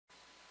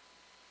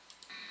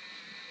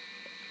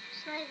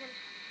even.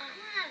 Come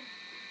on.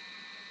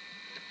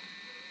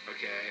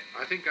 Okay,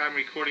 I think I'm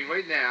recording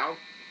right now.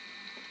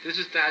 This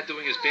is Dad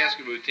doing his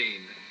basket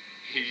routine.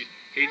 He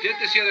did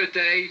this the other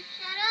day.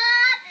 Shut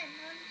up and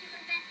let me do my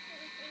basket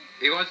routine.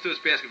 He wants to do his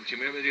basket routine.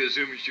 We're going to do a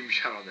zoom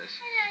shot on this.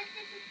 Hello,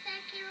 this is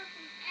Becky from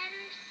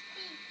outer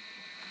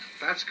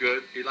space. That's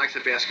good. He likes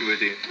the basket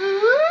routine.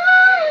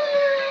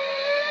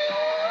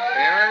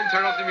 Aaron,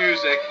 turn off the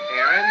music.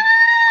 Aaron,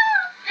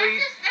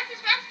 please. That's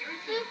his basket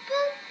routine.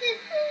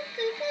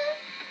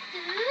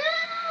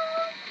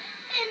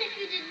 And if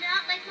you did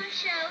not like my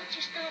show,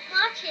 just don't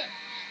watch it.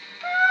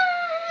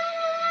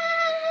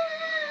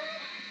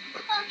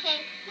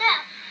 Okay,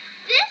 now,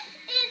 this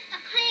is a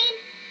plane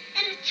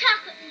and a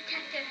chocolate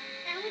detector.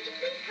 And would you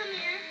please come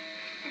here?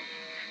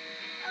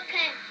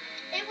 Okay,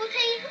 it will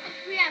tell you if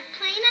we have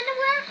plain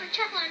underwear or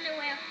chocolate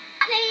underwear.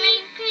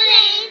 Plain,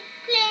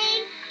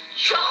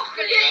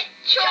 chocolate.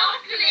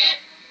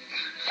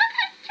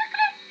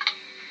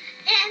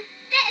 And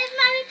that is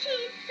my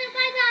routine, so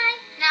bye-bye.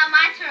 Now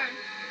my turn.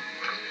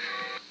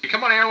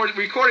 Come on, Aaron, we're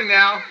recording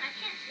now. I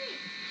can't see.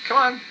 Come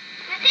on.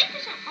 My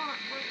papers are on.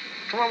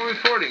 Come on, we're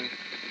recording.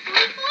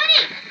 We're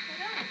recording.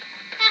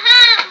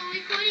 Haha, we're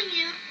recording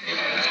you.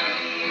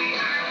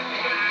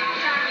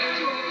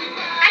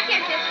 I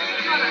can't touch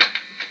this color.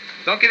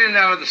 Don't get in and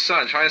out of the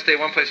sun. Try and stay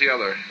one place or the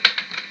other.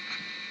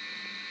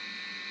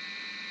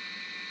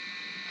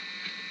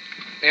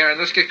 Aaron,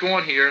 let's get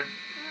going here.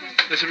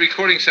 This is a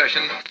recording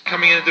session.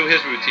 Coming in to do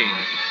his routine.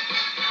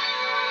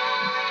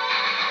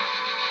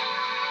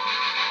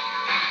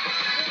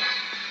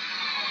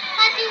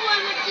 I'll do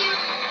one with you.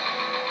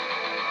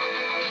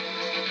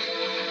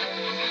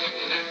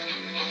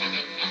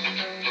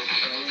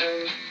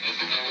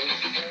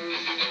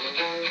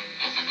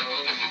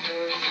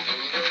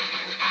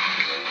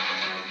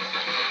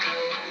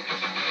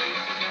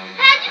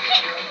 Dad, you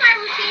can't cook my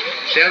routine.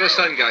 Stay out of the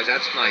sun, guys.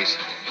 That's nice.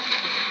 Dad,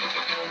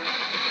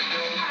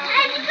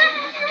 you gotta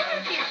have your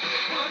routine.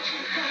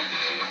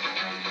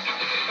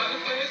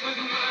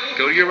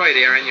 Go to your right,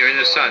 Aaron. You're in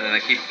the sun, and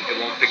it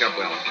won't pick up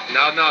well.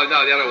 No,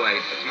 the other way.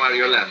 It's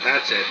your left.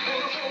 That's it.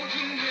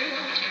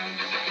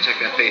 Check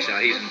that face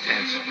out. He's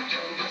intense.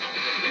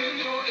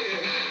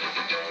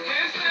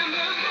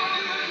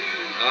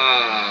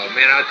 Oh,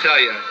 man, I'll tell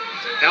you.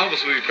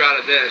 Elvis will be proud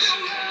of this.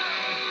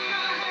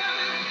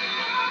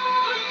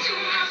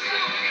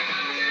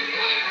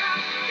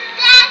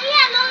 Dad, you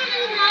have longer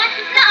than that.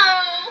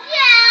 No.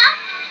 Yeah.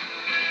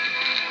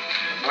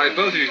 All right,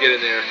 both of you get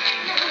in there.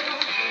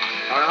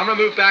 All right, I'm going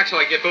to move back so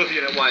I get both of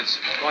you in at once.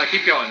 Come on,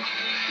 keep going.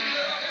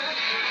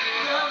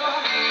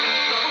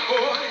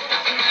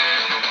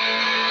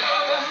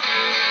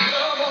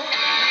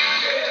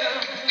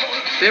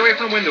 Stay away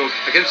from the window.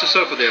 Against the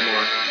sofa there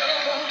more.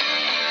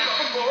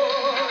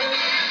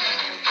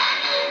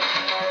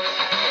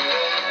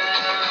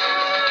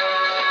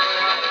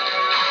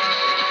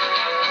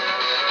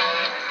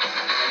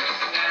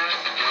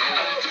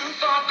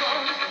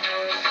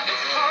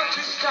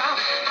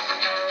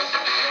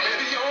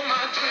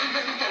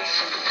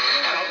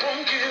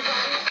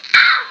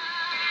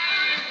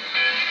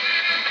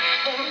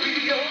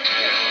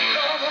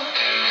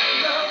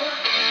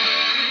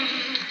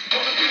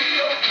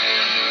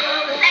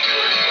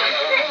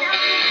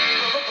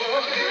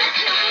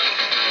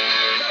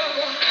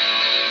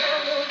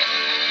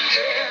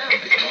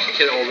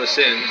 Get all this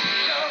in.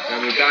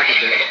 And move back a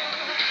bit.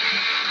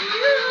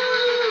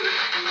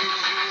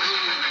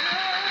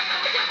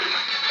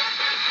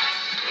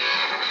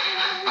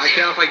 I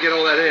can't if I get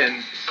all that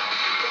in.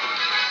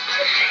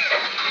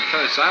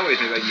 Turn it sideways,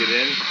 maybe I can get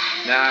in.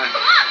 Nah.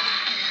 Come on.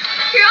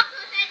 Here, I'll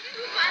put that. You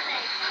move my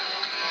leg.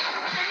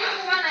 You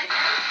move my leg.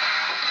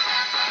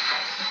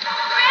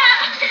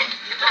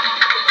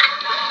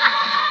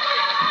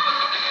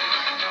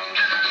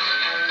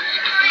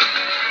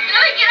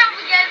 Let me get up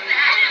again,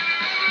 Dad.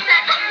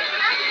 Dad, let me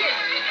get up again.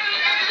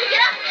 Let me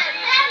get up again.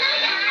 Dad, let me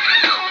get up.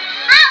 Ow!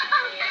 Ow!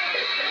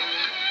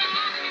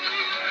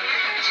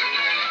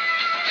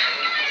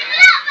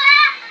 No,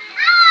 Dad!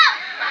 Ow!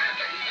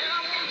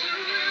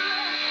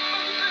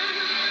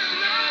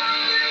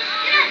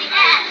 Get on the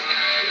edge.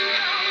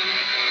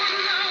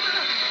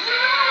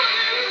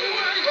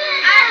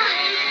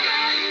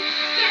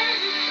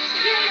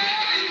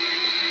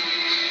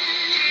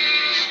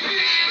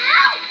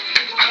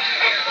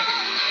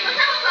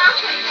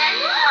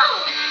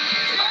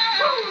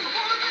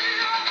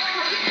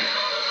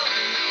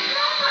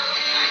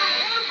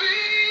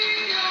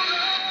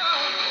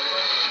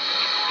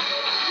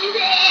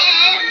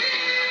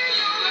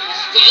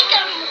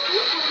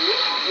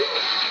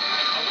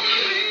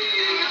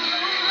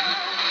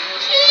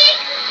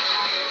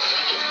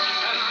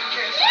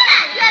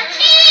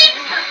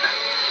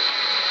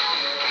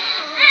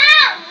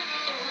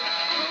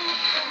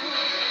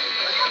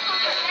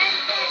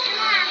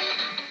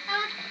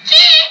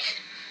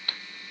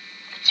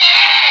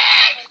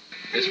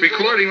 It's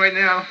recording right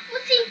now.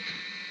 Well, see,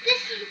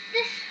 this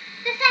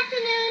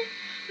afternoon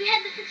we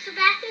had to fix the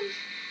bathrooms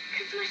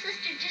because my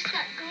sister just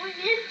got going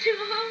into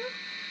them.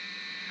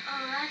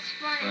 Oh, that's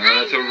funny.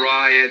 That's a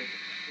riot.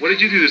 What did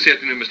you do this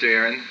afternoon, Mr.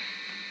 Aaron?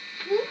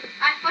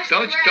 I fussed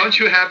around. Don't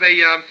you have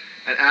an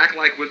act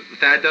like what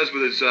Thad does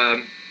with his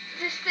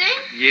This thing?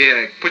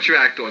 Yeah, put your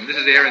act on. This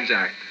is Aaron's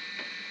act.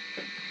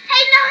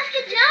 Hey, no, let's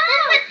get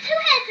let's put 2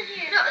 heads in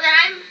here. No,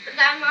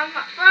 I'm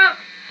up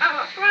front. I'm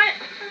up front.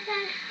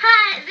 Okay.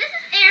 Hi, this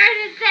is Aaron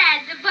and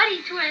Thad, the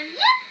buddy twins.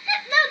 Yep.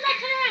 No,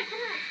 turn around.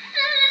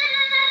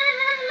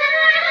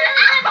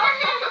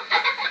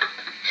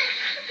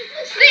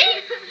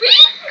 See? We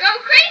go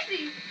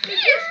crazy.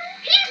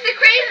 He's the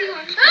crazy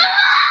one.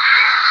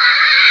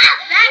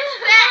 That's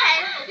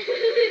Thad. This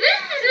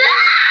is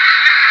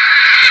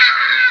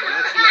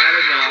That's not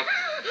enough.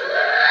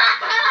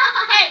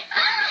 Hey.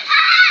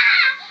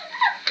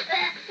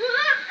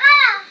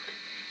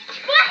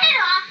 My head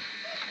off.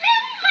 Man,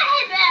 get my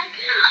head back.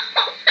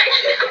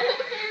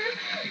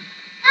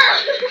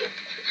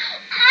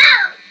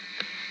 Ow.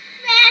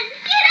 Man,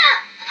 get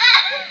up.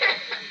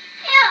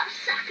 Get up,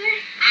 sucker.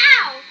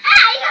 Ow.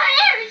 Your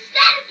hair is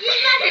staticky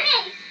in my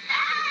face.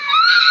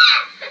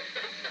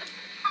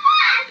 Come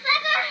on,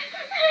 sucker.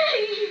 Get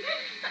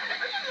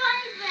my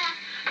head back.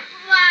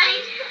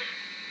 Right.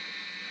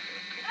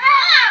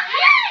 Oh,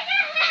 yeah.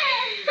 Get my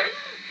head.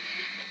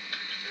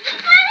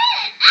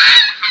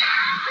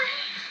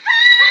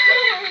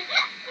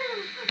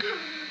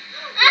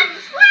 I'm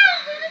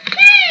swallowed in the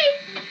cave.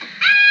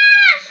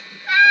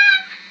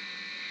 Stop.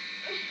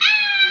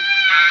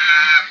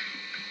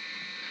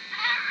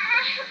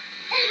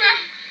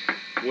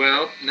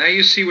 Well, now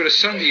you see what a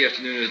Sunday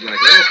afternoon is like.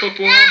 A little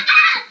football. Dad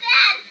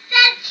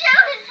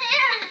showed his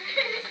hair.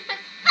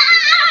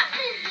 Stop.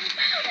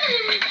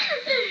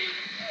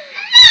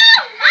 No,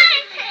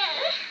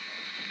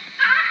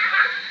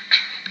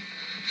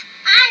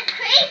 I'm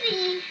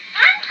crazy.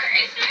 I'm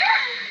crazy.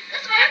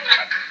 That's why I'm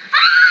not.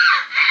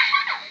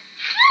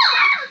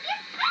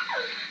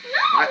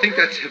 I think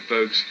that's it,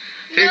 folks.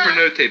 Tape or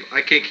no tape,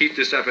 I can't keep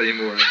this up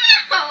anymore.